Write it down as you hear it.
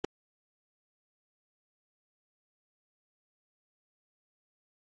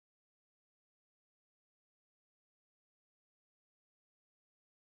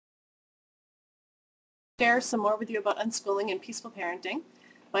share some more with you about unschooling and peaceful parenting.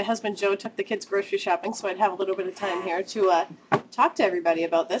 My husband Joe took the kids grocery shopping, so I'd have a little bit of time here to talk to everybody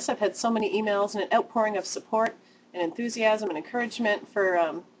about this. I've had so many emails and an outpouring of support and enthusiasm and encouragement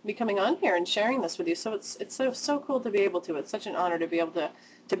for me coming on here and sharing this with you. So it's so cool to be able to. It's such an honor to be able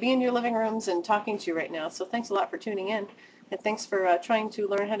to be in your living rooms and talking to you right now. So thanks a lot for tuning in, and thanks for trying to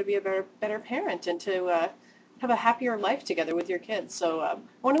learn how to be a better parent and to have a happier life together with your kids. So I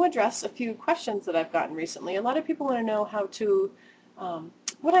want to address a few questions that I've gotten recently. A lot of people want to know how to,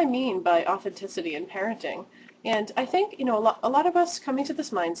 what I mean by authenticity in parenting. And I think, a lot of us coming to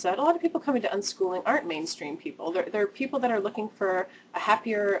this mindset, a lot of people coming to unschooling aren't mainstream people. They're people that are looking for a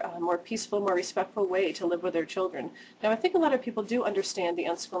happier, more peaceful, more respectful way to live with their children. Now, I think a lot of people do understand the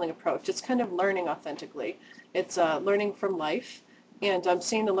unschooling approach. It's kind of learning authentically. It's learning from life. And I'm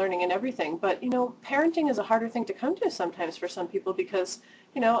seeing the learning in everything. But, parenting is a harder thing to come to sometimes for some people because,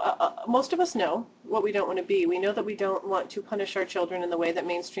 most of us know what we don't want to be. We know that we don't want to punish our children in the way that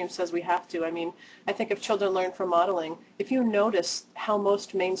mainstream says we have to. I mean, I think if children learn from modeling, if you notice how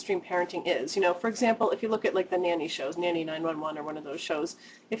most mainstream parenting is, for example, if you look at like the nanny shows, Nanny 911 or one of those shows,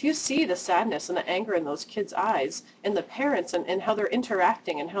 if you see the sadness and the anger in those kids' eyes and the parents and how they're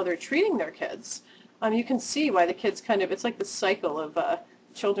interacting and how they're treating their kids, you can see why the kids it's like the cycle of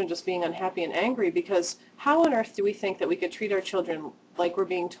children just being unhappy and angry, because how on earth do we think that we could treat our children like we're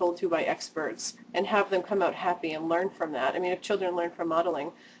being told to by experts and have them come out happy and learn from that? I mean, if children learn from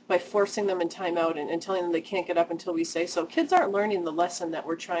modeling by forcing them in timeout and telling them they can't get up until we say so, kids aren't learning the lesson that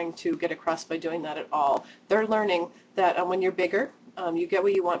we're trying to get across by doing that at all. They're learning that when you're bigger, you get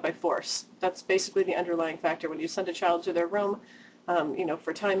what you want by force. That's basically the underlying factor. When you send a child to their room,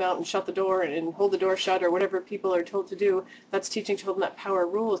 for timeout and shut the door and hold the door shut or whatever people are told to do, that's teaching children that power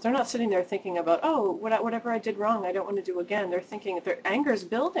rules. They're not sitting there thinking about, oh, whatever I did wrong, I don't want to do again. They're thinking that their anger is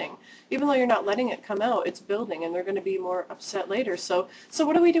building. Even though you're not letting it come out, it's building, and they're going to be more upset later. So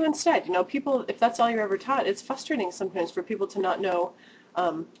what do we do instead? People, if that's all you're ever taught, it's frustrating sometimes for people to not know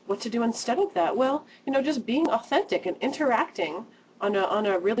what to do instead of that. Well, just being authentic and interacting on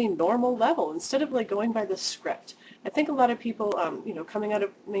a really normal level instead of like going by the script. I think a lot of people, coming out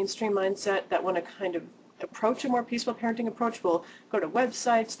of mainstream mindset that want to kind of approach a more peaceful parenting approach will go to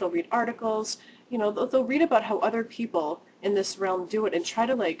websites, they'll read articles, they'll read about how other people in this realm do it and try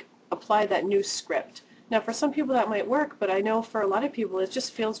to like apply that new script. Now, for some people that might work, but I know for a lot of people it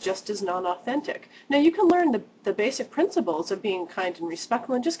just feels just as non-authentic. Now, you can learn the basic principles of being kind and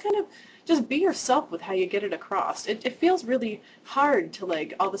respectful and just just be yourself with how you get it across. It feels really hard to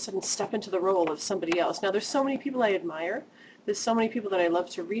like all of a sudden step into the role of somebody else. Now, there's so many people I admire. There's so many people that I love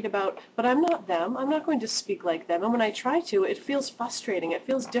to read about, but I'm not them. I'm not going to speak like them. And when I try to, it feels frustrating. It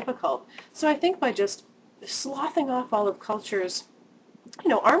feels difficult. So I think by just sloughing off all of culture's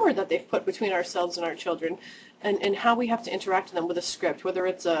armor that they've put between ourselves and our children and how we have to interact with them with a script, whether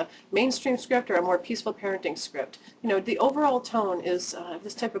it's a mainstream script or a more peaceful parenting script. The overall tone is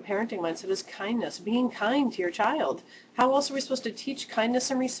this type of parenting mindset is kindness, being kind to your child. How else are we supposed to teach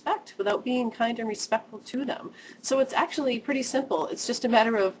kindness and respect without being kind and respectful to them? So it's actually pretty simple. It's just a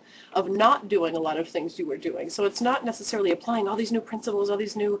matter of not doing a lot of things you were doing. So it's not necessarily applying all these new principles, all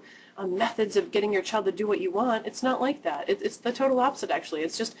these new methods of getting your child to do what you want. It's not like that. It's the total opposite, actually.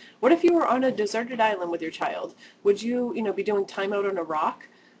 It's just, what if you were on a deserted island with your child? Would you, be doing timeout on a rock?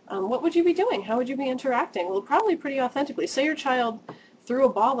 What would you be doing? How would you be interacting? Well, probably pretty authentically. Say your child threw a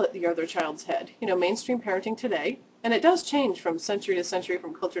ball at the other child's head. Mainstream parenting today, and it does change from century to century,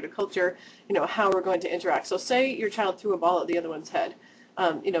 from culture to culture, how we're going to interact. So say your child threw a ball at the other one's head.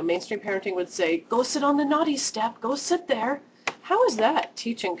 Mainstream parenting would say, go sit on the naughty step, go sit there. How is that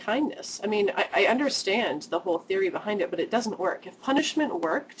teaching kindness? I mean, I understand the whole theory behind it, but it doesn't work. If punishment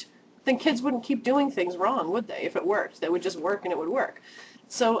worked, then kids wouldn't keep doing things wrong, would they? If it worked, they would just work and it would work.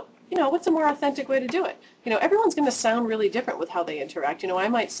 So, what's a more authentic way to do it? Everyone's going to sound really different with how they interact. I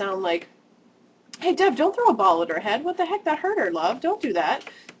might sound like, hey, Deb, don't throw a ball at her head. What the heck? That hurt her, love. Don't do that.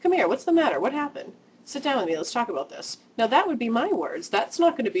 Come here. What's the matter? What happened? Sit down with me. Let's talk about this. Now, that would be my words. That's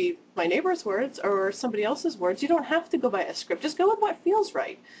not going to be my neighbor's words or somebody else's words. You don't have to go by a script. Just go with what feels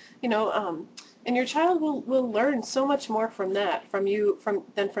right. And your child will learn so much more from that,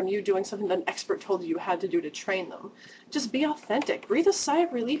 than from you doing something that an expert told you had to do to train them. Just be authentic. Breathe a sigh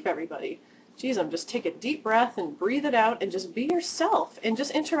of relief, everybody. Geez, just take a deep breath and breathe it out and just be yourself and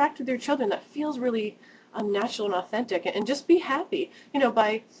just interact with your children. That feels really natural and authentic, and just be happy.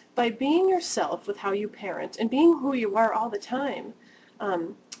 By being yourself with how you parent and being who you are all the time.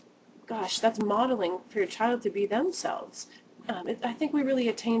 Gosh, that's modeling for your child to be themselves. I think we really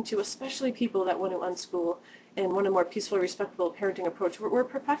attain to, especially people that want to unschool, and want a more peaceful, respectful parenting approach. We're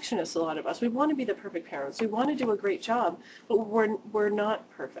perfectionists, a lot of us. We want to be the perfect parents. We want to do a great job, but we're not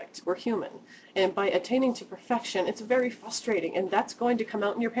perfect. We're human. And by attaining to perfection, it's very frustrating, and that's going to come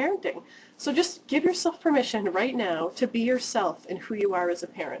out in your parenting. So just give yourself permission right now to be yourself and who you are as a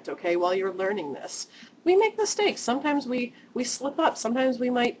parent, okay, while you're learning this. We make mistakes. Sometimes we slip up. Sometimes we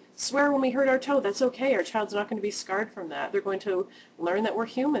might swear when we hurt our toe. That's okay. Our child's not going to be scarred from that. They're going to learn that we're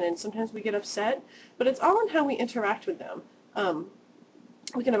human, and sometimes we get upset. But it's all in how we interact with them.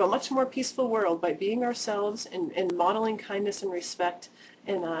 We can have a much more peaceful world by being ourselves and modeling kindness and respect,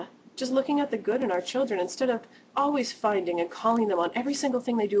 and just looking at the good in our children instead of always finding and calling them on every single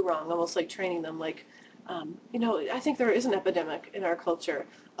thing they do wrong, almost like training them. Like, you know, I think there is an epidemic in our culture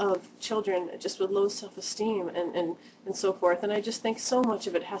of children just with low self-esteem and so forth. And I just think so much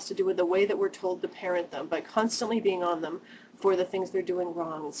of it has to do with the way that we're told to parent them, by constantly being on them for the things they're doing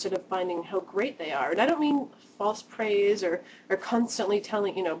wrong instead of finding how great they are. And I don't mean false praise or constantly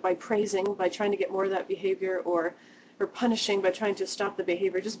telling, you know, by praising, by trying to get more of that behavior, or punishing by trying to stop the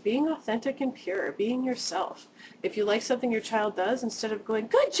behavior. Just being authentic and pure, being yourself. If you like something your child does, instead of going,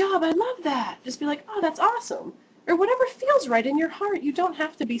 good job, I love that, just be like, oh, that's awesome. Or whatever feels right in your heart. You don't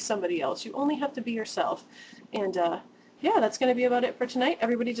have to be somebody else. You only have to be yourself. And yeah, that's going to be about it for tonight.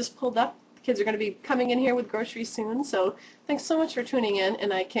 Everybody just pulled up. The kids are going to be coming in here with groceries soon. So thanks so much for tuning in,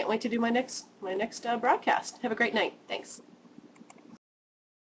 and I can't wait to do my next broadcast. Have a great night. Thanks.